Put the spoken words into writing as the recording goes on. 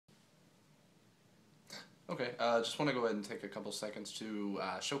Okay, just want to go ahead and take a couple seconds to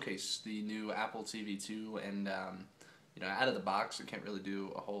showcase the new Apple TV 2, and out of the box, it can't really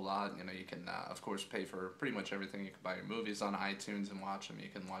do a whole lot. You can of course pay for pretty much everything. You can buy your movies on iTunes and watch them. You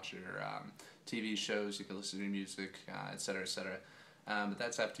can watch your TV shows. You can listen to your music, etc., etc. But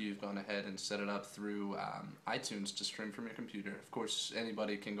that's after you've gone ahead and set it up through iTunes to stream from your computer. Of course,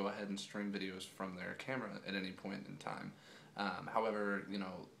 anybody can go ahead and stream videos from their camera at any point in time. However,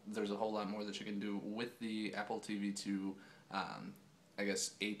 there's a whole lot more that you can do with the Apple TV 2, I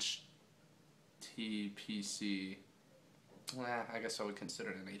guess HTPC. Well, I guess I would consider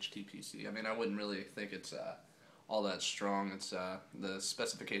it an HTPC. I mean, I wouldn't really think it's all that strong. It's the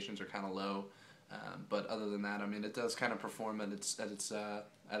specifications are kind of low, but other than that, I mean, it does kind of perform at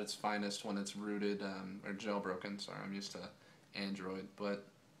its finest when it's rooted or jailbroken. Sorry, I'm used to Android, but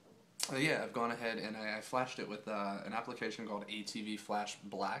yeah, I've gone ahead and I flashed it with an application called ATV Flash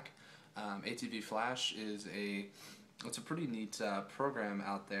Black. ATV Flash it's a pretty neat program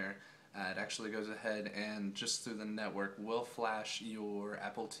out there. It actually goes ahead and just through the network will flash your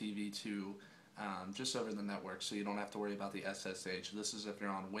Apple TV 2 just over the network, so you don't have to worry about the SSH. This is if you're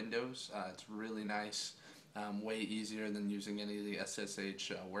on Windows. It's really nice, way easier than using any of the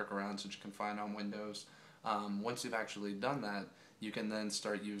SSH workarounds that you can find on Windows. Once you've actually done that, you can then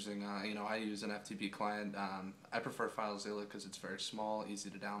start using, I use an FTP client. I prefer FileZilla because it's very small, easy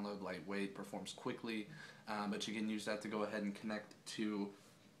to download, lightweight, performs quickly, but you can use that to go ahead and connect to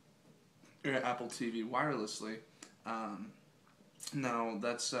your Apple TV wirelessly. Now,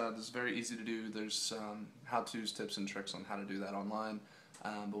 that's very easy to do. There's how-tos, tips, and tricks on how to do that online.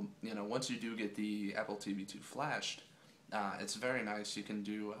 But once you do get the Apple TV 2 flashed, it's very nice. You can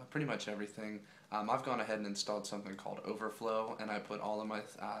do pretty much everything. I've gone ahead and installed something called Overflow, and I put all of my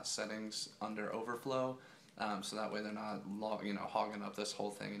settings under Overflow, so that way they're not hogging up this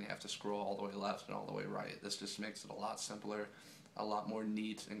whole thing and you have to scroll all the way left and all the way right. This just makes it a lot simpler, a lot more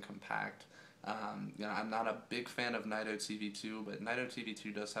neat and compact. I'm not a big fan of NitoTV 2, but NitoTV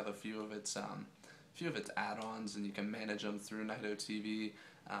 2 does have a few of its add-ons, and you can manage them through NitoTV.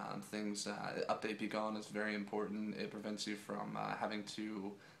 Update Be Gone is very important. It prevents you from having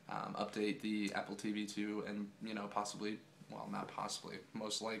to update the Apple TV 2 and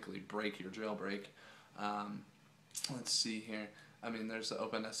most likely break your jailbreak. Let's see here. I mean, there's the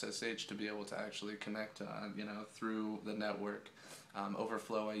OpenSSH to be able to actually connect, through the network.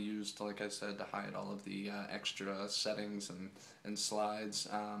 Overflow I used, like I said, to hide all of the extra settings and slides.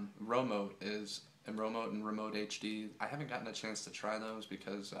 Remote and Remote HD. I haven't gotten a chance to try those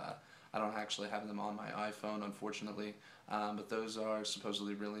because I don't actually have them on my iPhone, unfortunately. But those are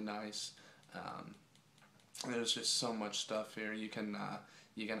supposedly really nice. There's just so much stuff here. You can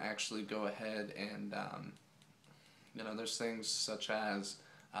actually go ahead and there's things such as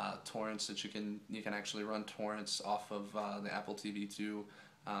torrents that you can actually run torrents off of the Apple TV 2.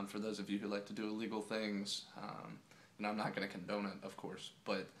 For those of you who like to do illegal things, I'm not going to condone it, of course,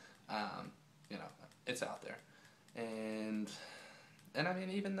 but it's out there. And I mean,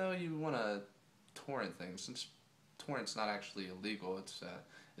 even though you want to torrent things, since torrent's not actually illegal, it's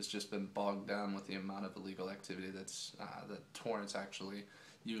just been bogged down with the amount of illegal activity that torrents actually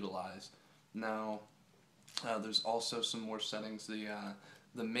utilize. Now, there's also some more settings.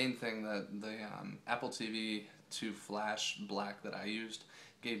 The main thing that the Apple TV 2 Flash Black that I used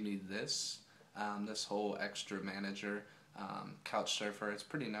gave me this whole extra manager, couch surfer. It's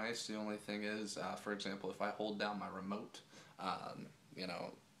pretty nice. The only thing is, for example, if I hold down my remote,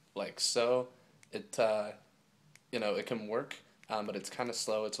 like so, it can work, but it's kind of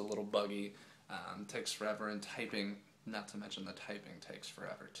slow. It's a little buggy. Takes forever, and typing, not to mention the typing takes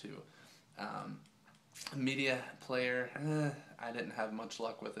forever too. Media player, I didn't have much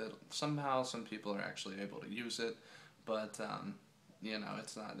luck with it. Somehow, some people are actually able to use it, but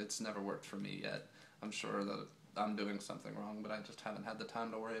it's never worked for me yet. I'm sure that I'm doing something wrong, but I just haven't had the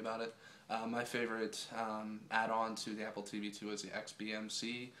time to worry about it. My favorite add-on to the Apple TV 2 is the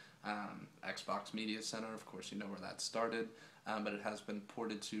XBMC, Xbox Media Center. Of course, you know where that started, but it has been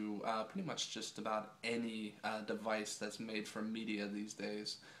ported to pretty much just about any device that's made for media these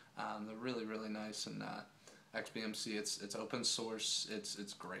days. They're really, really nice, and XBMC, it's open source,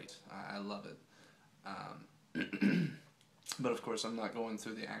 it's great. I love it. But of course, I'm not going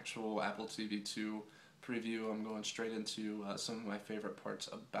through the actual Apple TV 2 preview. I'm going straight into some of my favorite parts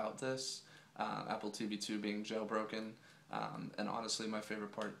about this. Apple TV 2 being jailbroken, and honestly, my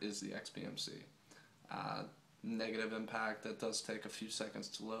favorite part is the XBMC. Negative impact, that does take a few seconds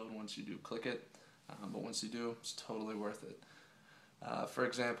to load once you do click it, but once you do, it's totally worth it. For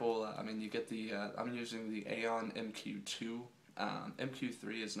example, you get the, I'm using the Addon MQ2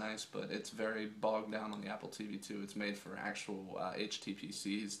 MQ3 is nice, but it's very bogged down on the Apple TV 2. It's made for actual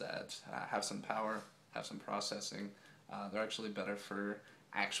HTPCs that have some power, have some processing. They're actually better for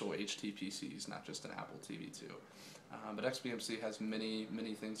actual HTPCs, not just an Apple TV 2. But XBMC has many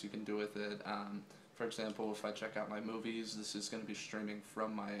things you can do with it. For example, if I check out my movies, this is going to be streaming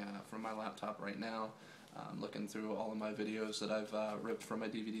from my laptop right now. Looking through all of my videos that I've ripped from my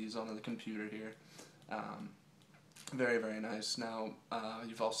DVDs onto the computer here. Very nice. Now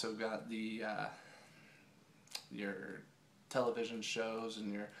you've also got the your television shows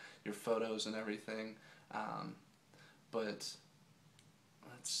and your photos and everything. But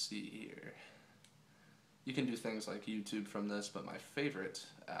let's see here. You can do things like YouTube from this, but my favorite,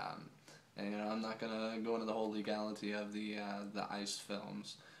 and I'm not gonna go into the whole legality of the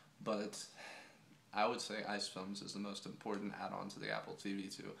IceFilms, but I would say IceFilms is the most important add-on to the Apple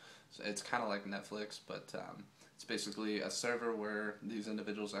TV 2. So it's kind of like Netflix, but it's basically a server where these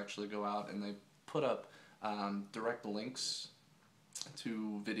individuals actually go out and they put up direct links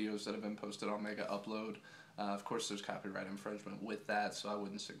to videos that have been posted on Mega Upload. Of course, there's copyright infringement with that, so I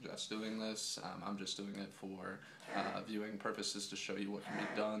wouldn't suggest doing this. I'm just doing it for viewing purposes to show you what can be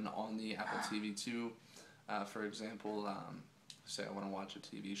done on the Apple TV 2. For example, say I want to watch a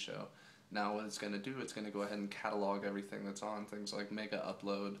TV show. Now what it's going to do, it's going to go ahead and catalog everything that's on things like Mega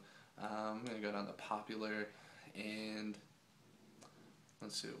Upload. I'm going to go down to Popular, and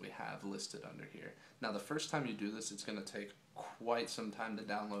let's see what we have listed under here. Now the first time you do this, it's going to take quite some time to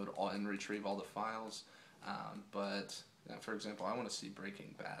download and retrieve all the files. But for example, I want to see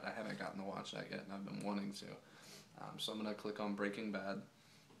Breaking Bad. I haven't gotten to watch that yet, and I've been wanting to. So I'm going to click on Breaking Bad.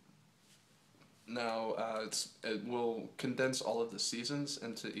 Now it will condense all of the seasons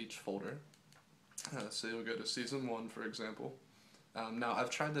into each folder. So you'll go to Season 1, for example. Now I've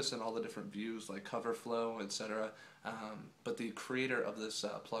tried this in all the different views like cover flow, etc. But the creator of this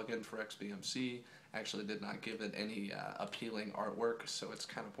plugin for XBMC actually did not give it any appealing artwork, so it's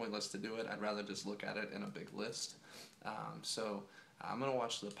kind of pointless to do it. I'd rather just look at it in a big list. So I'm going to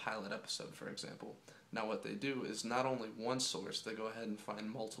watch the pilot episode, for example. Now what they do is not only one source, they go ahead and find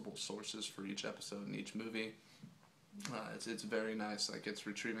multiple sources for each episode in each movie. It's very nice. Like, it's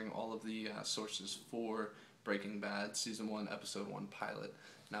retrieving all of the sources for Breaking Bad, Season 1, Episode 1 pilot.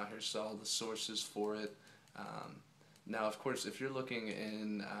 Now here's all the sources for it. Now, of course, if you're looking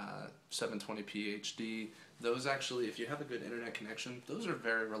in 720p HD, those actually, if you have a good internet connection, those are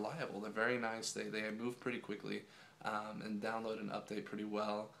very reliable. They're very nice. They move pretty quickly and download and update pretty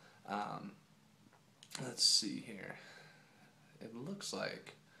well. Let's see here. It looks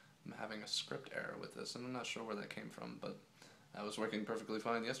like I'm having a script error with this, and I'm not sure where that came from, but I was working perfectly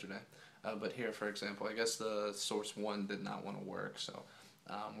fine yesterday. But here, for example, I guess the source 1 did not want to work, so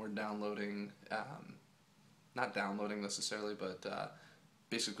we're downloading, not downloading necessarily, but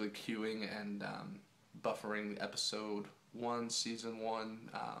basically queuing and buffering episode 1, season 1,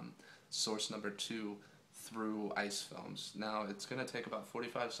 source number 2 through IceFilms. Now it's going to take about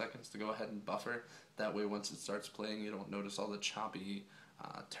 45 seconds to go ahead and buffer. That way once it starts playing, you don't notice all the choppy,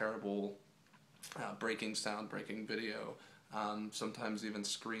 terrible breaking sound, breaking video, sometimes even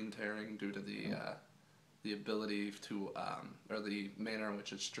screen tearing due to the ability to, or the manner in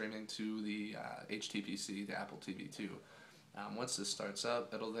which it's streaming to the HTPC, the Apple TV 2. Once this starts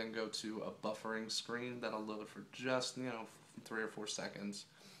up, it'll then go to a buffering screen that'll load for just, 3 or 4 seconds,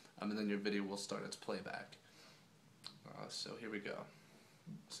 and then your video will start its playback. So here we go.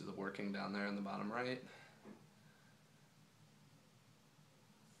 See the working down there in the bottom right?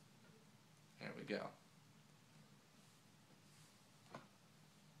 There we go.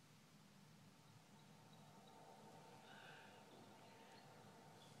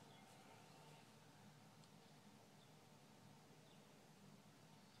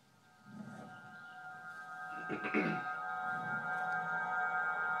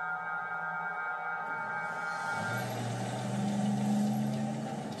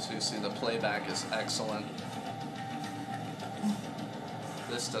 So you see the playback is excellent.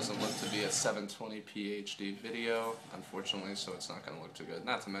 This doesn't look to be a 720p HD video, unfortunately, so it's not going to look too good.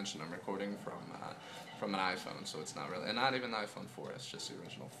 Not to mention I'm recording from an iPhone, so it's not really, and not even the iPhone 4, it's just the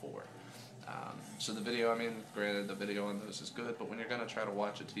original 4. So the video, granted the video on those is good, but when you're going to try to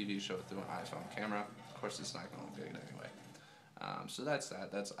watch a TV show through an iPhone camera, of course it's not going to look good anyway. So that's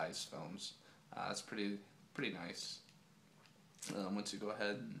that. That's IceFilms. It's pretty nice. Once you go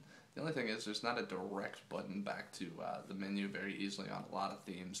ahead, and the only thing is there's not a direct button back to the menu very easily on a lot of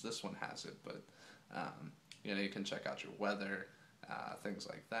themes. This one has it, but you can check out your weather, things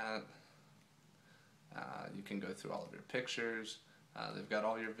like that. You can go through all of your pictures. They've got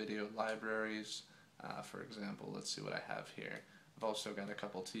all your video libraries. For example, let's see what I have here. I've also got a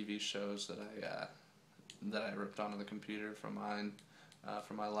couple TV shows that I ripped onto the computer from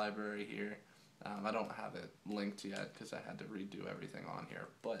my library here. I don't have it linked yet because I had to redo everything on here,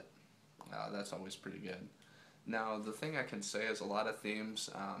 but that's always pretty good. Now, the thing I can say is a lot of themes,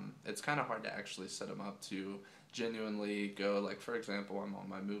 it's kind of hard to actually set them up to genuinely go, like, for example, I'm on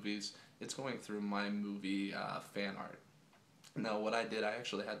my movies, it's going through my movie fan art. Now, what I did, I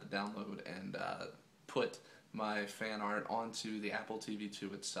actually had to download and put my fan art onto the Apple TV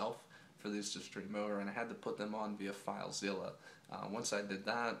 2 itself for these to stream over, and I had to put them on via FileZilla. Once I did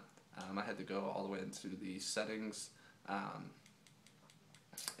that, I had to go all the way into the settings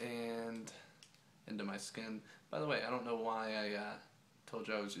and into my skin. By the way, I don't know why I told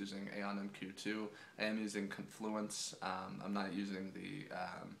you I was using Addon MQ2. I am using Confluence. I'm not using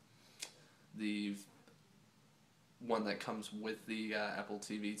the one that comes with the Apple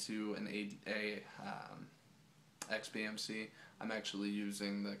TV 2 and XBMC. I'm actually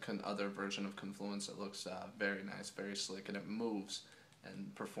using the other version of Confluence. It looks very nice, very slick, and it moves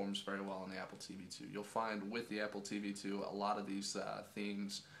and performs very well on the Apple TV 2. You'll find with the Apple TV 2 a lot of these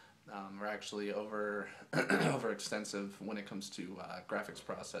themes are actually over extensive when it comes to graphics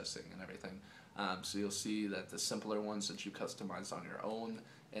processing and everything. So you'll see that the simpler ones that you customize on your own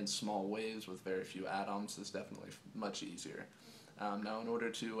in small ways with very few add-ons is definitely much easier. Now, in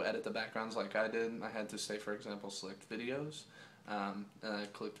order to edit the backgrounds like I did, I had to say, for example, select videos, and I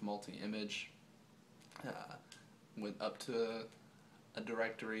clicked multi-image, went up to a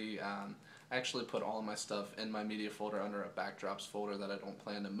directory. I actually put all of my stuff in my media folder under a backdrops folder that I don't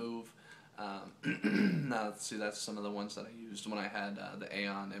plan to move. Now, see, that's some of the ones that I used when I had the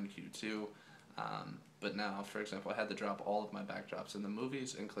Addon MQ2. But now, for example, I had to drop all of my backdrops in the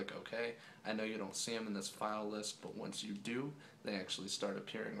movies and click OK. I know you don't see them in this file list, but once you do, they actually start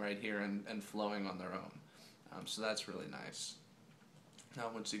appearing right here and flowing on their own. So that's really nice. Now,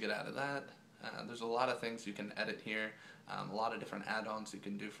 once you get out of that, there's a lot of things you can edit here, a lot of different add-ons you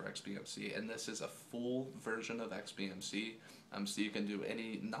can do for XBMC, and this is a full version of XBMC, so you can do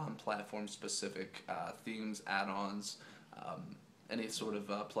any non-platform specific themes, add-ons, any sort of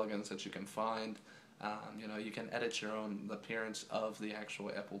plugins that you can find. You know, you can edit your own appearance of the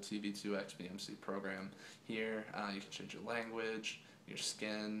actual Apple TV 2 XBMC program here. You can change your language, your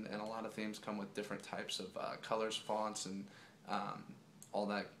skin, and a lot of themes come with different types of colors, fonts, and all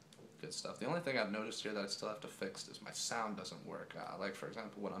that good stuff. The only thing I've noticed here that I still have to fix is my sound doesn't work. Like, for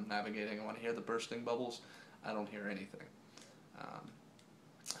example, when I'm navigating and when I hear the bursting bubbles, I don't hear anything.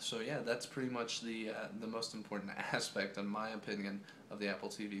 So yeah, that's pretty much the most important aspect, in my opinion, of the Apple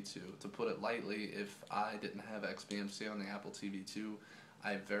TV 2. To put it lightly, if I didn't have XBMC on the Apple TV 2,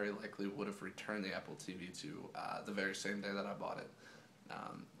 I very likely would have returned the Apple TV 2 the very same day that I bought it.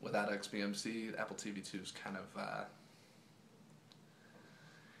 Without XBMC, Apple TV 2 is kind of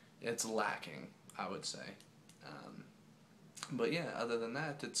it's lacking, I would say. But yeah, other than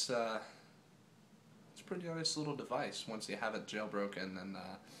that, it's a pretty nice little device once you have it jailbroken. And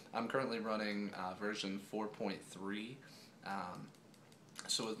I'm currently running version 4.3.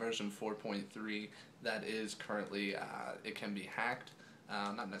 So with version 4.3, that is currently, it can be hacked.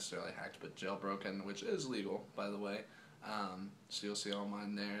 Not necessarily hacked, but jailbroken, which is legal, by the way. So you'll see all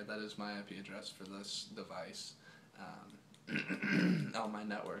mine there. That is my IP address for this device on my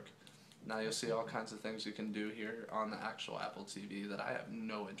network. Now you'll see all kinds of things you can do here on the actual Apple TV that I have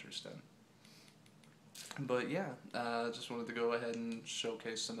no interest in. But yeah, just wanted to go ahead and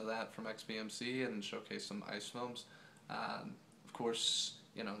showcase some of that from XBMC and showcase some IceFilms. Of course,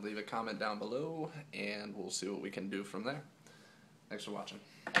 you know, leave a comment down below and we'll see what we can do from there. Thanks for watching.